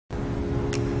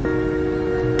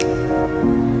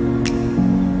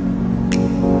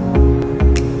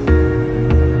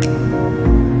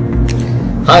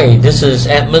Hi, this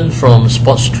is Edmund from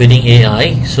Sports Trading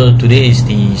AI. So today is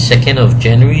the 2nd of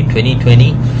January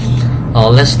 2020.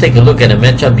 Let's take a look at a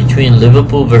matchup between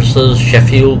Liverpool versus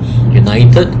Sheffield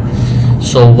United.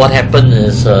 So what happened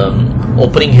is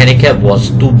opening handicap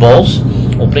was 2 balls.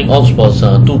 Opening odds was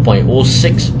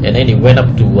 2.06, and then it went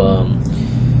up to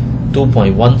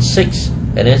 2.16,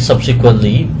 and then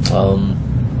subsequently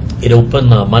it opened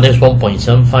minus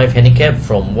 1.75 handicap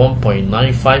from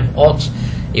 1.95 odds.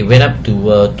 It went up to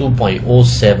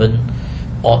 2.07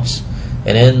 odds,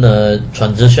 and then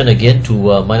transition again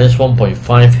to minus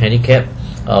 1.5 handicap,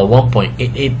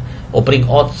 1.88 opening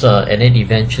odds, and then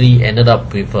eventually ended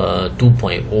up with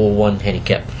 2.01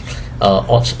 handicap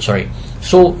odds.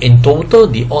 So in total,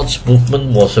 the odds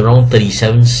movement was around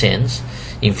 37 cents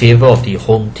in favor of the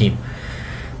home team.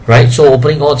 Right, so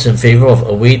opening odds in favor of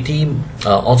away team,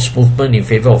 odds movement in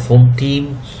favor of home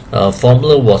team.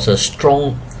 Formula was a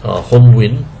strong home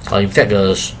win. In fact,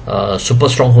 a super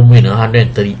strong home win,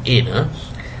 138.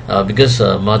 Because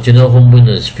marginal home win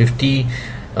is 50.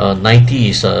 90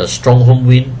 is a strong home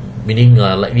win, meaning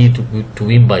likely to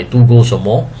win by 2 goals or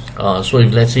more. So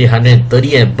if let's say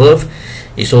 130 and above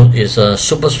is a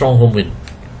super strong home win.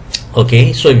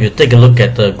 Okay, so if you take a look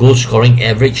at the goal scoring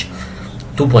average,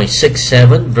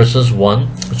 2.67 versus 1.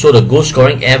 So the goal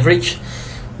scoring average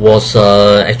was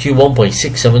actually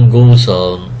 1.67 goals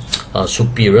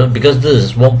superior, because this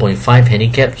is 1.5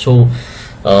 handicap, so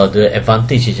the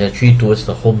advantage is actually towards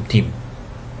the home team,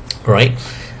 right?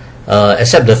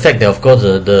 Except the fact that of course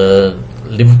the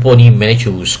Liverpool only managed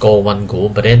to score 1 goal,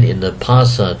 but then in the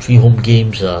past 3 home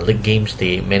games, league games,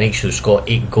 they managed to score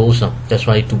 8 goals. That's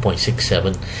why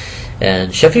 2.67.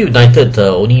 And Sheffield United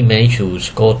only managed to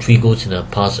score 3 goals in the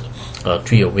past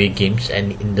 3 away games,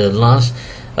 and in the last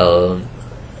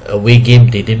away game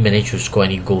they didn't manage to score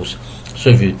any goals. So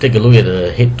if you take a look at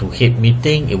the head-to-head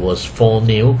meeting, it was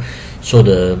 4-0. So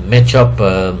the matchup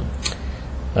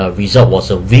result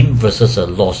was a win versus a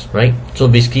loss, right? So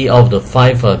basically, out of the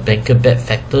 5 banker bet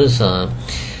factors, 4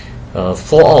 out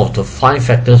of the 5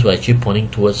 factors were actually pointing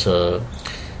towards the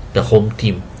home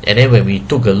team. And then when we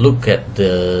took a look at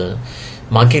the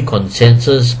market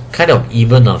consensus, kind of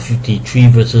even 53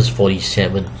 versus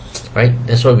 47, right?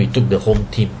 That's why we took the home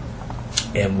team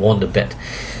and won the bet.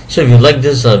 So if you like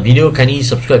this video, kindly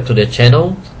subscribe to the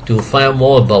channel. To find out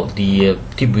more about the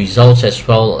tip results as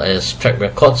well as track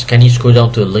records, kindly scroll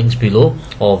down to the links below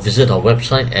or visit our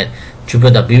website at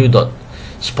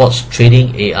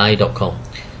www.sportstradingai.com.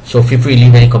 So feel free to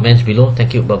leave any comments below.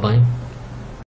 Thank you. Bye bye.